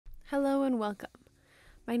Hello and welcome.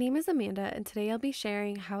 My name is Amanda, and today I'll be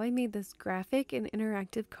sharing how I made this graphic and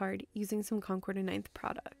interactive card using some Concord & Ninth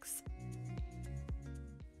products.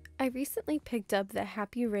 I recently picked up the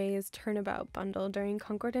Happy Rays Turnabout bundle during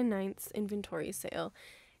Concord & Ninth's inventory sale,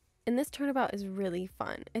 and this turnabout is really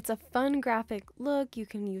fun. It's a fun graphic look, you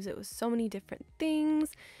can use it with so many different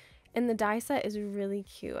things, and the die set is really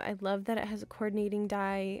cute. I love that it has a coordinating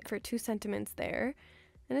die for 2 sentiments there.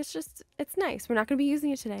 And it's nice. We're not going to be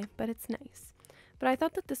using it today, but it's nice. But I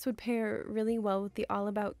thought that this would pair really well with the All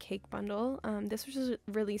About Cake bundle. This was just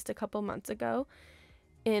released a couple months ago,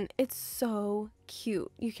 and it's so cute.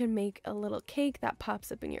 You can make a little cake that pops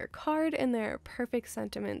up in your card, and there are perfect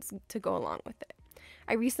sentiments to go along with it.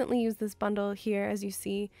 I recently used this bundle here, as you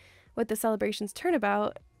see, with the Celebrations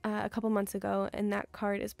Turnabout a couple months ago, and that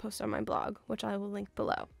card is posted on my blog, which I will link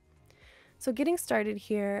below. So getting started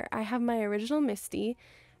here, I have my original Misty,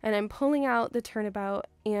 and I'm pulling out the turnabout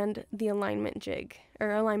and the alignment jig,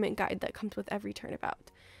 or alignment guide that comes with every turnabout.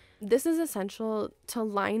 This is essential to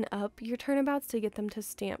line up your turnabouts to get them to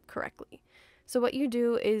stamp correctly. So what you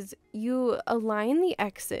do is you align the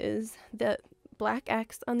X's, the black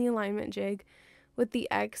X on the alignment jig, with the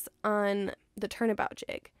X on the turnabout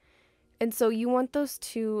jig. And so you want those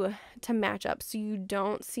two to match up so you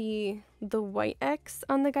don't see the white X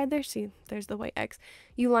on the guide there. See, there's the white X.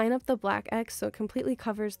 You line up the black X so it completely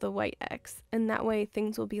covers the white X, and that way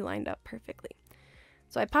things will be lined up perfectly.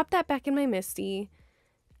 So I pop that back in my Misty,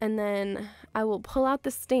 and then I will pull out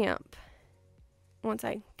the stamp. Once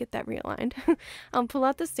I get that realigned, I'll pull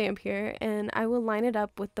out the stamp here, and I will line it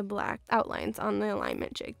up with the black outlines on the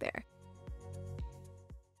alignment jig there.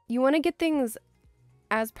 You want to get things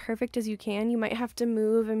as perfect as you can. You might have to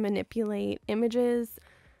move and manipulate images,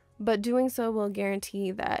 but doing so will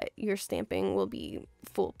guarantee that your stamping will be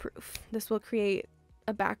foolproof. This will create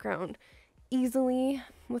a background easily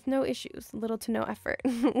with no issues, little to no effort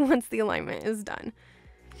once the alignment is done.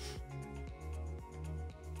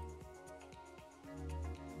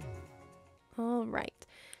 All right,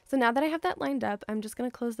 so now that I have that lined up, I'm just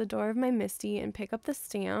going to close the door of my Misty and pick up the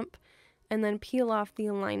stamp and then peel off the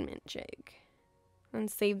alignment jig. And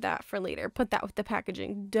save that for later. Put that with the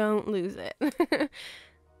packaging. Don't lose it.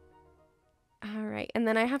 Alright, and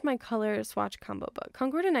then I have my color swatch combo book.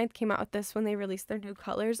 Concord & Ninth came out with this when they released their new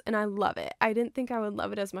colors, and I love it. I didn't think I would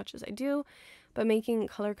love it as much as I do, but making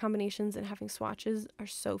color combinations and having swatches are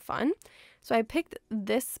so fun. So I picked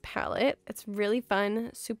this palette. It's really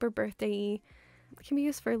fun, super birthday-y. It can be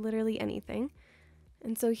used for literally anything.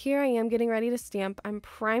 And so here I am getting ready to stamp. I'm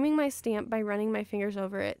priming my stamp by running my fingers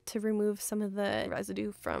over it to remove some of the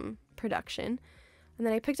residue from production. And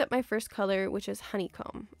then I picked up my first color, which is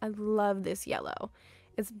Honeycomb. I love this yellow.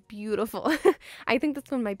 It's beautiful. I think this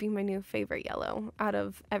one might be my new favorite yellow out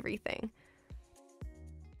of everything.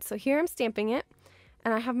 So here I'm stamping it,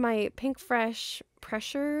 and I have my Pink Fresh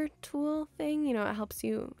pressure tool thing. You know, it helps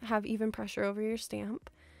you have even pressure over your stamp.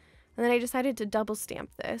 And then I decided to double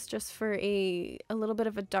stamp this just for a little bit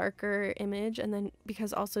of a darker image, and then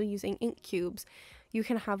because also using ink cubes, you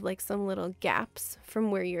can have like some little gaps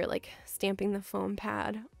from where you're like stamping the foam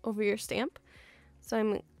pad over your stamp. So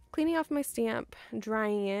I'm cleaning off my stamp,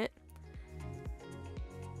 drying it,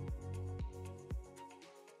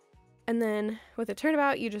 and then with a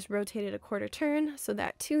turnabout you just rotate it a quarter turn, so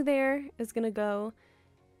that 2 there is going to go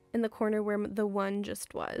in the corner where the 1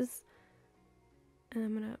 just was. And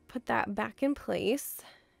I'm going to put that back in place,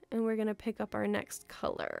 and we're going to pick up our next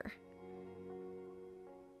color.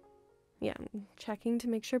 Yeah, I'm checking to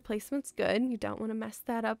make sure placement's good. You don't want to mess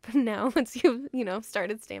that up now once you've,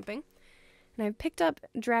 started stamping. And I've picked up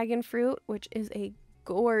Dragon Fruit, which is a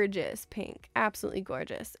gorgeous pink. Absolutely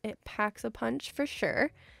gorgeous. It packs a punch for sure.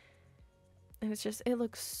 And it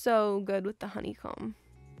looks so good with the honeycomb.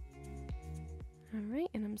 All right,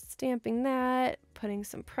 and I'm stamping that, putting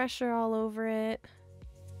some pressure all over it.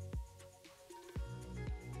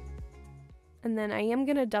 And then I am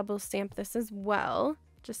going to double stamp this as well,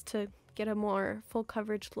 just to get a more full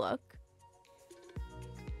coverage look.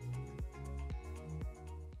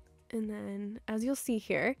 And then, as you'll see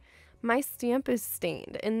here, my stamp is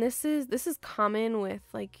stained. And this is common with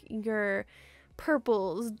like your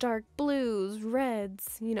purples, dark blues,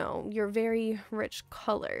 reds, your very rich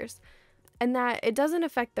colors. And that it doesn't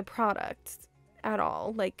affect the product at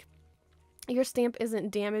all. Like, your stamp isn't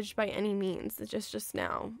damaged by any means. It just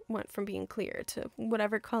now went from being clear to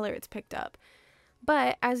whatever color it's picked up.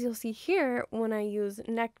 But as you'll see here, when I use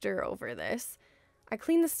Nectar over this, I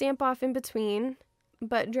clean the stamp off in between,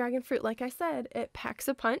 but Dragon Fruit, like I said, it packs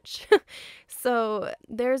a punch. So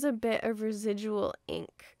there's a bit of residual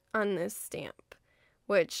ink on this stamp,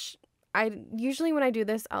 which usually when I do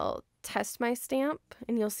this, I'll test my stamp,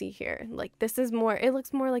 and you'll see here, like this is more, it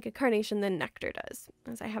looks more like a carnation than nectar does,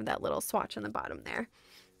 as I have that little swatch on the bottom there.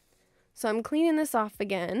 So I'm cleaning this off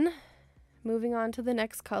again, moving on to the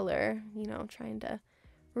next color, you know, trying to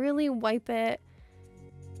really wipe it.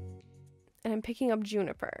 And I'm picking up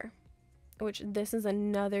Juniper, which this is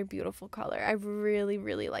another beautiful color. I really,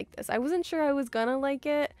 really like this. I wasn't sure I was gonna like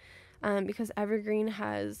it because Evergreen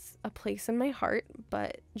has a place in my heart,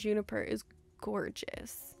 but Juniper is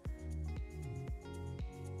gorgeous.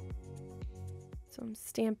 So I'm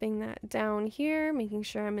stamping that down here, making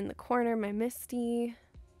sure I'm in the corner, my Misty.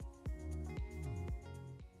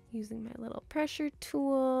 Using my little pressure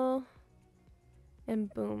tool,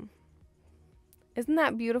 and boom. Isn't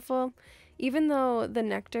that beautiful? Even though the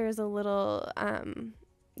nectar is a little,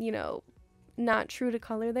 you know, not true to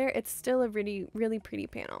color there, it's still a really, really pretty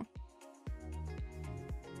panel.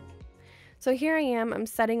 So here I am, I'm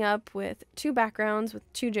setting up with 2 backgrounds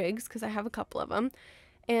with 2 jigs, because I have a couple of them.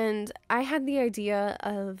 And I had the idea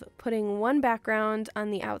of putting one background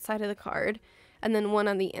on the outside of the card, and then one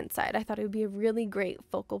on the inside. I thought it would be a really great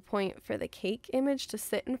focal point for the cake image to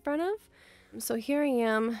sit in front of. So here I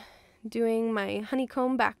am doing my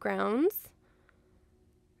honeycomb backgrounds,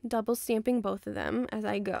 double stamping both of them as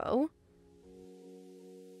I go.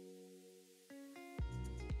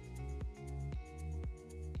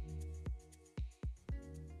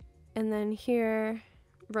 And then here,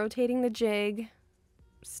 rotating the jig,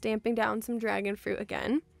 stamping down some dragon fruit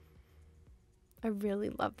again. I really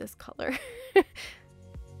love this color.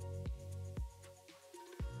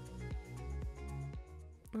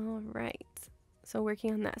 All right, so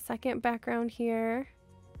working on that second background here.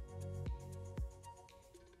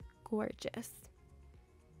 Gorgeous.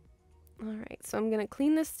 All right, so I'm gonna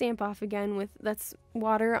clean this stamp off again with, that's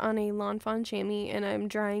water on a Lawn Fawn chamois, and I'm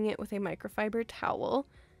drying it with a microfiber towel.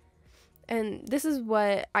 And this is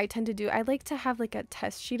what I tend to do. I like to have like a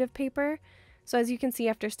test sheet of paper. So as you can see,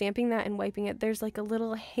 after stamping that and wiping it, there's like a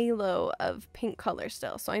little halo of pink color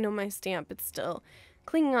still. So I know my stamp, it's still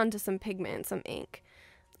clinging on to some pigment, some ink.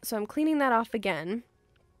 So I'm cleaning that off again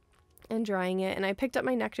and drying it. And I picked up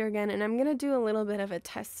my nectar again, and I'm going to do a little bit of a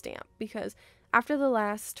test stamp because after the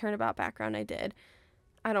last turnabout background I did,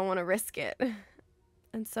 I don't want to risk it.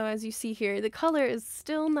 And so as you see here, the color is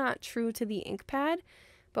still not true to the ink pad,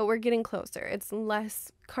 but we're getting closer. It's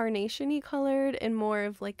less carnation-y colored and more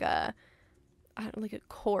of like a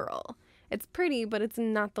coral. It's pretty, but it's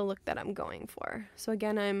not the look that I'm going for. So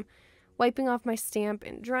again, I'm wiping off my stamp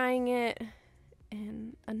and drying it.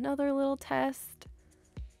 And another little test.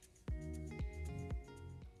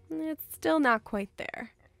 It's still not quite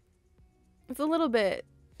there. It's a little bit,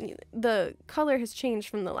 the color has changed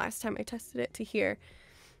from the last time I tested it to here,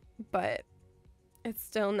 but it's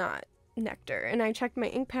still not nectar. And I checked my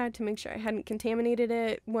ink pad to make sure I hadn't contaminated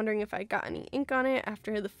it, wondering if I got any ink on it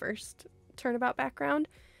after the first turnabout background,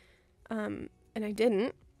 and I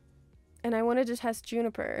didn't. And I wanted to test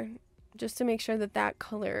Juniper just to make sure that that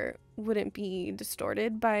color wouldn't be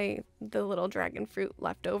distorted by the little dragon fruit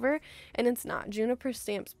left over, and it's not. Juniper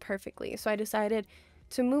stamps perfectly, so I decided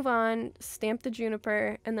to move on, stamp the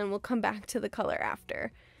Juniper, and then we'll come back to the color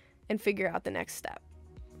after and figure out the next step.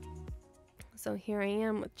 So here I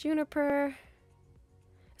am with Juniper.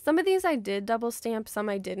 Some of these I did double stamp, some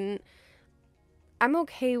I didn't. I'm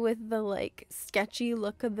okay with the like sketchy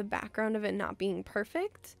look of the background of it not being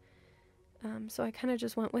perfect. So I kind of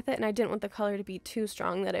just went with it, and I didn't want the color to be too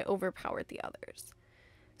strong that it overpowered the others.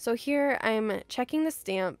 So here I'm checking the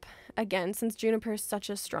stamp again, since Juniper is such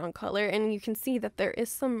a strong color, and you can see that there is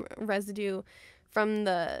some residue from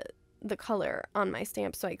the color on my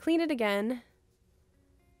stamp. So I cleaned it again,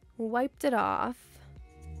 wiped it off,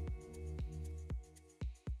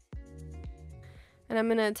 and I'm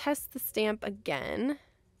gonna test the stamp again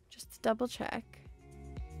just to double check.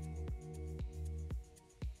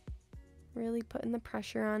 Really putting the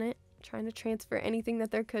pressure on it, trying to transfer anything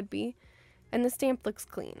that there could be. And the stamp looks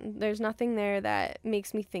clean. There's nothing there that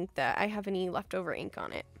makes me think that I have any leftover ink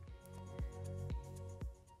on it.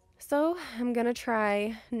 So I'm gonna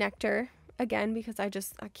try Nectar again because I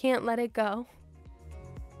can't let it go.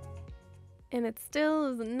 And it still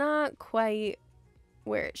is not quite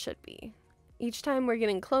where it should be. Each time we're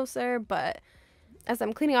getting closer, but as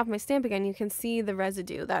I'm cleaning off my stamp again, you can see the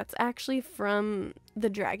residue. That's actually from the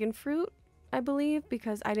dragon fruit, I believe,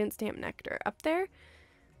 because I didn't stamp Nectar up there.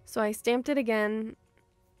 So I stamped it again,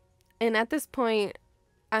 and at this point,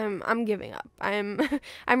 I'm giving up. I'm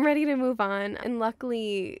ready to move on. And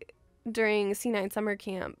luckily, during C9 summer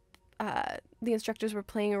camp, the instructors were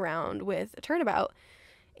playing around with a turnabout,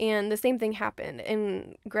 And the same thing happened.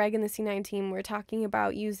 And Greg and the C9 team were talking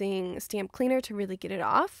about using stamp cleaner to really get it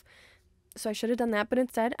off. So I should have done that, but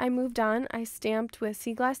instead I moved on. I stamped with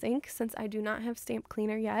Sea Glass ink since I do not have stamp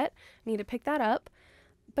cleaner yet. I need to pick that up.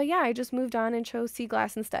 But yeah, I just moved on and chose Sea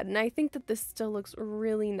Glass instead. And I think that this still looks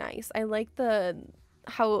really nice. I like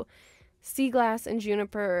how Sea Glass and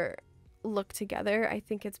Juniper look together. I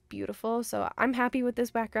think it's beautiful. So I'm happy with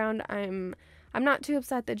this background. I'm not too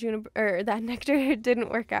upset that that Nectar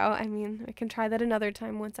didn't work out. I mean, I can try that another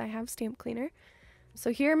time once I have stamp cleaner.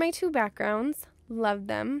 So here are my two backgrounds. Love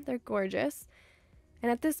them. They're gorgeous.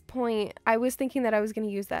 And at this point, I was thinking that I was going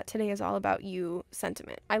to use that Today Is All About You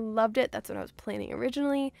sentiment. I loved it. That's what I was planning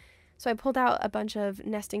originally. So I pulled out a bunch of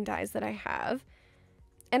nesting dies that I have.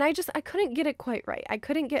 And I couldn't get it quite right. I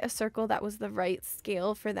couldn't get a circle that was the right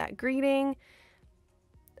scale for that greeting.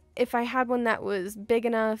 If I had one that was big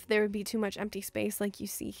enough, there would be too much empty space like you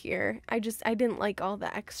see here. I didn't like all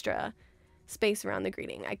the extra space around the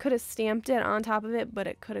greeting. I could have stamped it on top of it, but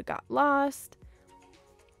it could have got lost.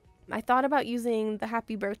 I thought about using the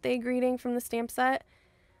happy birthday greeting from the stamp set,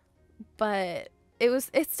 but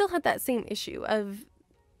it still had that same issue of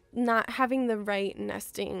not having the right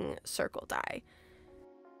nesting circle die.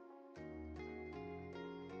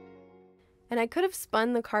 And I could have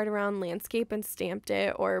spun the card around landscape and stamped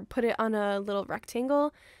it or put it on a little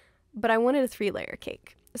rectangle, but I wanted a 3-layer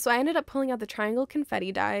cake. So I ended up pulling out the triangle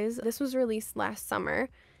confetti dies. This was released last summer,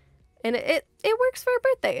 and it works for a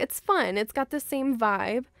birthday. It's fun. It's got the same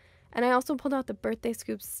vibe. And I also pulled out the Birthday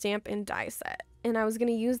Scoops stamp and die set. And I was going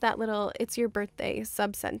to use that little It's Your Birthday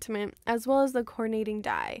sub-sentiment as well as the coordinating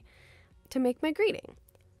die to make my greeting.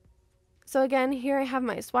 So again, here I have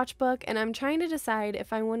my swatch book, and I'm trying to decide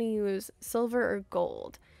if I want to use silver or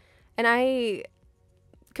gold. And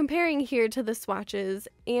comparing here to the swatches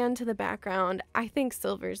and to the background, I think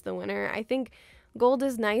silver's the winner. I think gold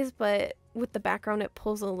is nice, but with the background it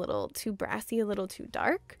pulls a little too brassy, a little too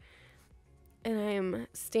dark. And I'm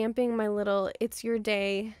stamping my little It's Your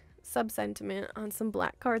Day sub-sentiment on some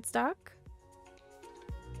black cardstock.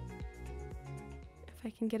 If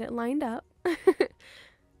I can get it lined up.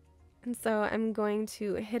 And so I'm going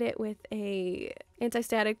to hit it with a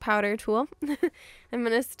anti-static powder tool. I'm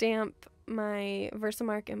going to stamp my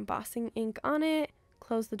Versamark embossing ink on it,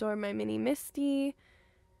 close the door of my mini Misty,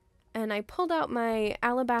 and I pulled out my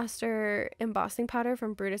alabaster embossing powder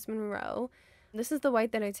from Brutus Monroe. This is the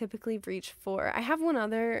white that I typically reach for. I have one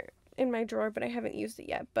other in my drawer, but I haven't used it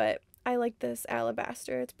yet, but I like this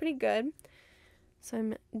alabaster. It's pretty good. So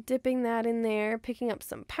I'm dipping that in there, picking up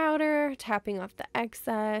some powder, tapping off the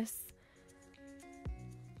excess.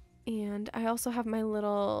 And I also have my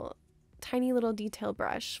tiny little detail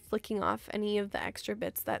brush, flicking off any of the extra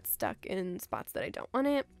bits that stuck in spots that I don't want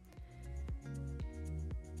it.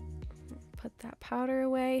 Put that powder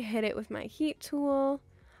away, hit it with my heat tool.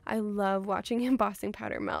 I love watching embossing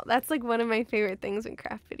powder melt. That's like one of my favorite things in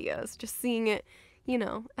craft videos, just seeing it,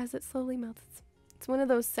 as it slowly melts. It's one of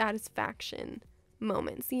those satisfaction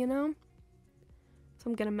moments, So I'm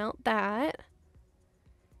going to melt that.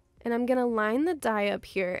 And I'm going to line the die up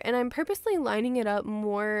here. And I'm purposely lining it up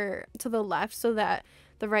more to the left so that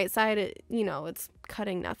the right side, it's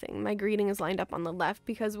cutting nothing. My greeting is lined up on the left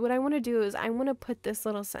because what I want to do is I want to put this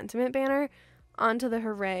little sentiment banner onto the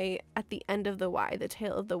hooray at the end of the Y, the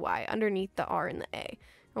tail of the Y, underneath the R and the A.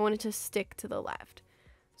 I want it to stick to the left.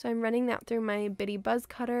 So I'm running that through my Bitty Buzz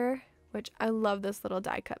Cutter, which I love this little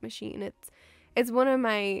die cut machine. It's one of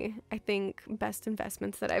my, I think, best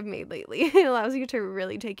investments that I've made lately. It allows you to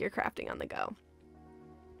really take your crafting on the go.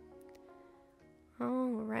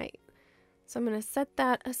 All right. So I'm going to set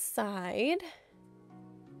that aside.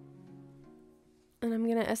 And I'm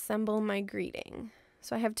going to assemble my greeting.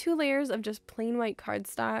 So I have 2 layers of just plain white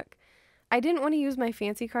cardstock. I didn't want to use my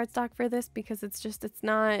fancy cardstock for this because it's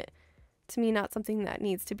not, to me, not something that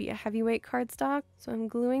needs to be a heavyweight cardstock. So I'm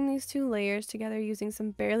gluing these 2 layers together using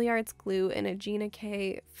some Bearly Arts glue in a Gina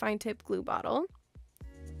K fine tip glue bottle.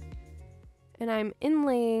 And I'm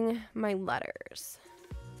inlaying my letters.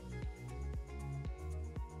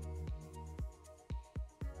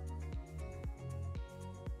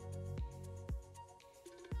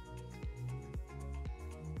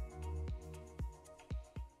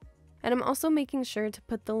 And I'm also making sure to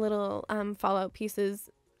put the little fallout pieces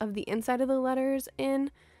of the inside of the letters in,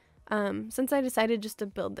 since I decided just to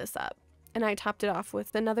build this up. And I topped it off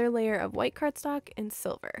with another layer of white cardstock and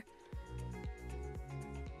silver.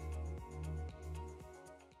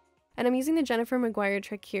 And I'm using the Jennifer McGuire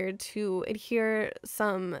trick here to adhere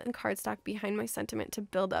some cardstock behind my sentiment to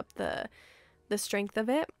build up the strength of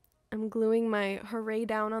it. I'm gluing my hooray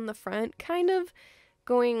down on the front, kind of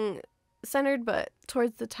going centered, but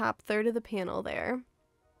towards the top third of the panel there.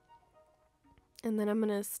 And then I'm going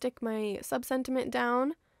to stick my sub-sentiment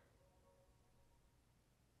down.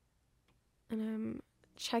 And I'm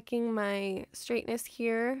checking my straightness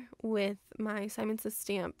here with my Simon Says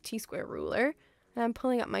Stamp T-square ruler. And I'm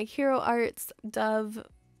pulling up my Hero Arts Dove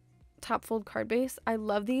top fold card base. I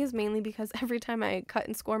love these mainly because every time I cut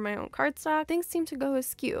and score my own cardstock, things seem to go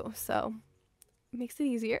askew, so it makes it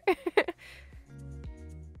easier.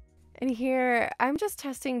 And here I'm just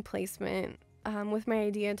testing placement with my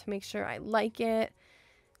idea to make sure I like it,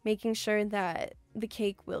 making sure that the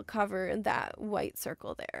cake will cover that white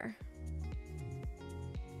circle there.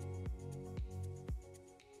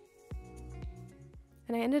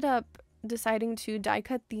 And I ended up deciding to die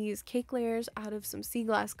cut these cake layers out of some sea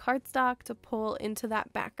glass cardstock to pull into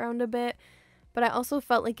that background a bit, but I also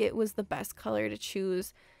felt like it was the best color to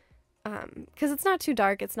choose because it's not too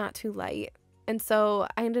dark, it's not too light. And so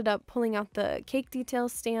I ended up pulling out the cake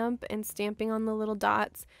details stamp and stamping on the little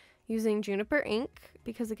dots using juniper ink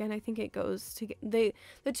because, again, I think it goes to the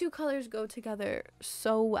two colors go together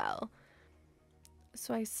so well.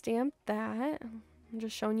 So I stamped that. I'm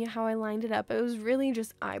just showing you how I lined it up. It was really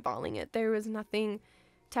just eyeballing it. There was nothing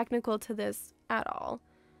technical to this at all.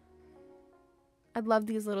 I love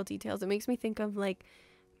these little details. It makes me think of like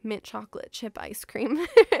mint chocolate chip ice cream.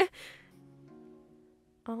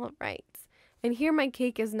 All right. And here my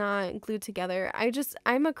cake is not glued together.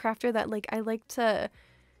 I'm a crafter that I like to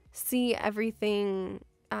see everything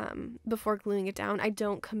before gluing it down. I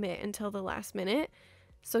don't commit until the last minute.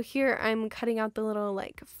 So here I'm cutting out the little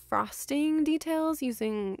frosting details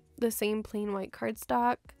using the same plain white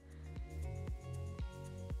cardstock.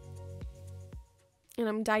 And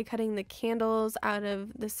I'm die cutting the candles out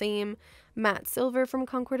of the same matte silver from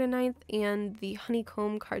Concord and Ninth and the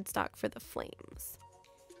honeycomb cardstock for the flames.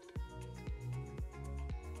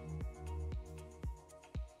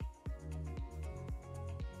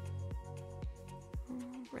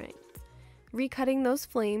 Alright. Recutting those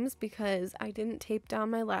flames because I didn't tape down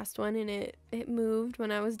my last one and it moved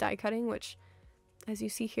when I was die cutting, which, as you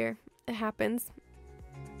see here, it happens.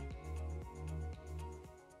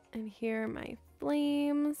 And here are my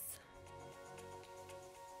flames.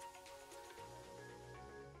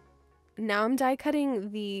 Now I'm die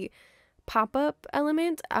cutting the pop-up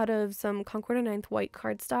element out of some Concord and Ninth white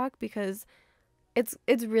cardstock because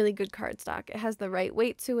it's really good cardstock. It has the right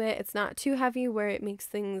weight to it. It's not too heavy where it makes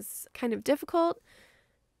things kind of difficult.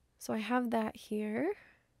 So I have that here.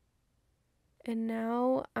 And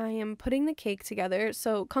now I am putting the cake together.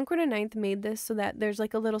 So Concord and Ninth made this so that there's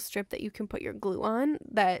a little strip that you can put your glue on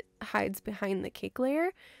that hides behind the cake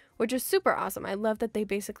layer, which is super awesome. I love that they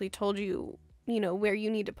basically told you, where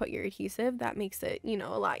you need to put your adhesive. That makes it, a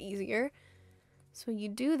lot easier. So you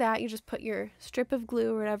do that. You just put your strip of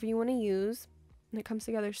glue or whatever you want to use. And it comes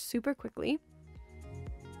together super quickly.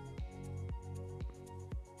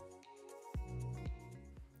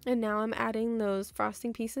 And now I'm adding those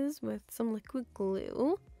frosting pieces with some liquid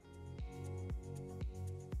glue.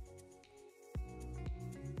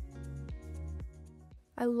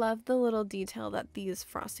 I love the little detail that these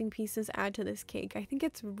frosting pieces add to this cake. I think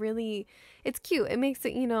it's cute. It makes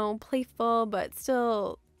it, playful, but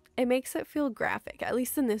still, it makes it feel graphic, at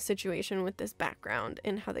least in this situation with this background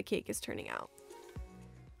and how the cake is turning out.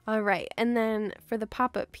 Alright, and then for the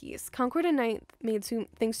pop-up piece, Concord and Ninth made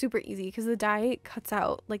things super easy because the die cuts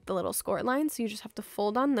out the little score lines, so you just have to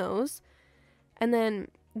fold on those. And then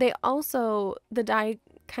the die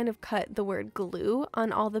kind of cut the word glue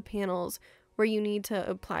on all the panels where you need to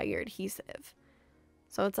apply your adhesive.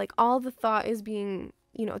 So it's all the thought is being,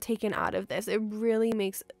 taken out of this. It really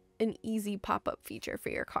makes an easy pop-up feature for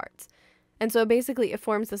your cards. And so basically it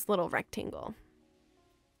forms this little rectangle.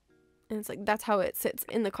 And it's that's how it sits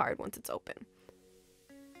in the card once it's open.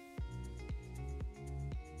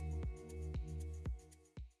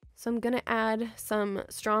 So I'm going to add some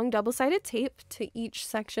strong double-sided tape to each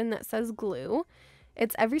section that says glue.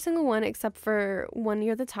 It's every single one except for one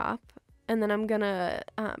near the top. And then I'm going to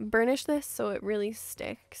burnish this so it really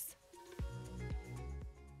sticks.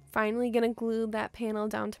 Finally going to glue that panel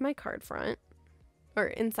down to my card front. Or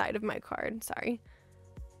inside of my card, sorry.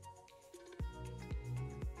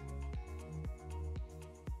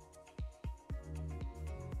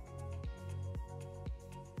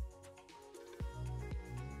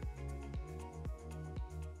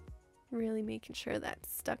 Really making sure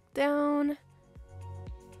that's stuck down.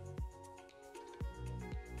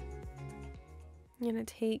 I'm gonna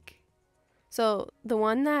take, so the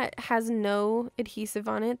one that has no adhesive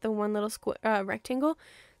on it, the one little rectangle,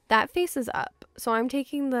 that faces up. So I'm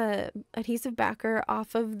taking the adhesive backer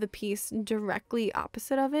off of the piece directly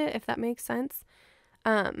opposite of it, if that makes sense.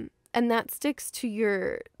 And that sticks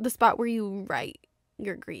to the spot where you write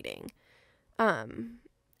your greeting. And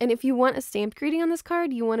if you want a stamped greeting on this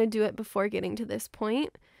card, you want to do it before getting to this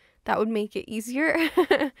point. That would make it easier.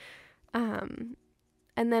 And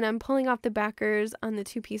then I'm pulling off the backers on the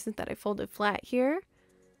 2 pieces that I folded flat here.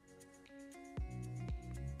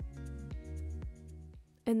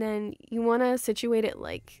 And then you want to situate it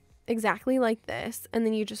like exactly like this, and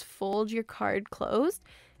then you just fold your card closed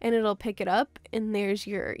and it'll pick it up, and there's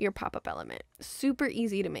your pop-up element. Super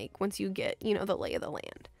easy to make once you get, you know, the lay of the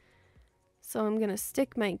land. So I'm gonna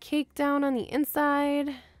stick my cake down on the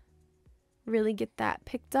inside, really get that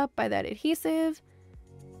picked up by that adhesive,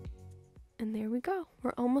 and there we go.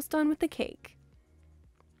 We're almost done with the cake.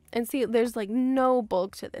 And see, there's like no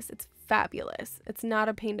bulk to this. It's fabulous. It's not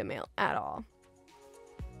a pain to mail at all.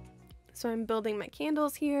 So I'm building my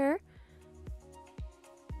candles here.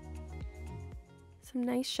 Some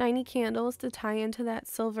nice shiny candles to tie into that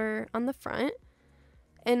silver on the front.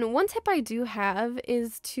 And one tip I do have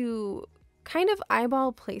is to kind of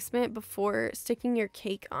eyeball placement before sticking your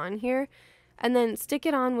cake on here, and then stick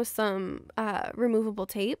it on with some removable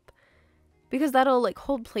tape, because that'll like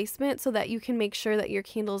hold placement so that you can make sure that your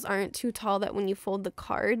candles aren't too tall that when you fold the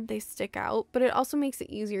card they stick out, but it also makes it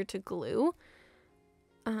easier to glue.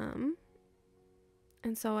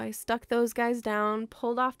 And so I stuck those guys down,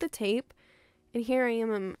 pulled off the tape, and here I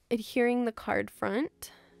am, I'm adhering the card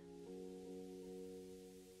front.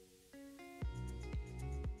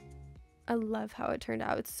 I love how it turned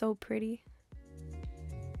out. It's so pretty.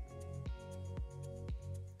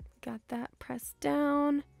 Got that pressed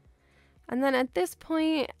down. And then at this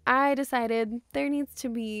point, I decided there needs to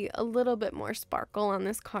be a little bit more sparkle on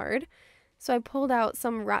this card. So I pulled out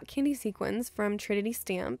some rock candy sequins from Trinity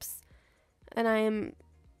Stamps. And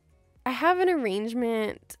I have an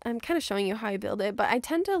arrangement. I'm kind of showing you how I build it, but I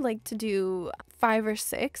tend to like to do 5 or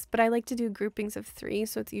 6, but I like to do groupings of 3,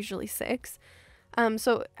 so it's usually 6.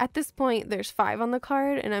 So at this point, there's 5 on the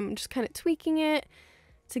card, and I'm just kind of tweaking it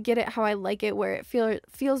to get it how I like it, where it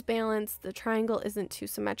feels balanced. The triangle isn't too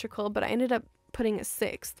symmetrical, but I ended up putting a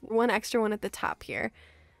 6th, one extra one at the top here.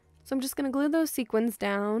 So I'm just going to glue those sequins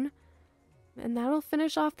down, and that'll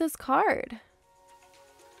finish off this card.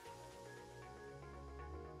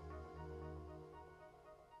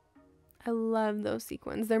 I love those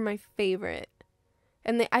sequins. They're my favorite.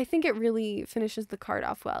 And I think it really finishes the card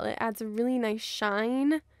off well. It adds a really nice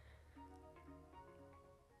shine.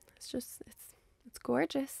 It's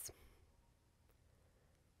gorgeous.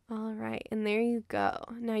 All right, and there you go.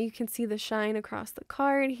 Now you can see the shine across the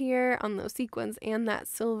card here on those sequins and that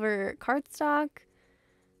silver cardstock.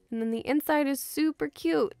 And then the inside is super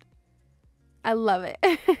cute. I love it.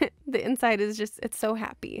 The inside is just, it's so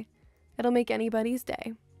happy. It'll make anybody's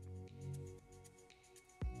day.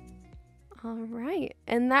 All right,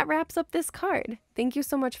 and that wraps up this card. Thank you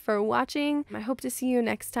so much for watching. I hope to see you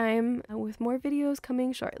next time with more videos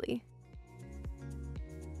coming shortly.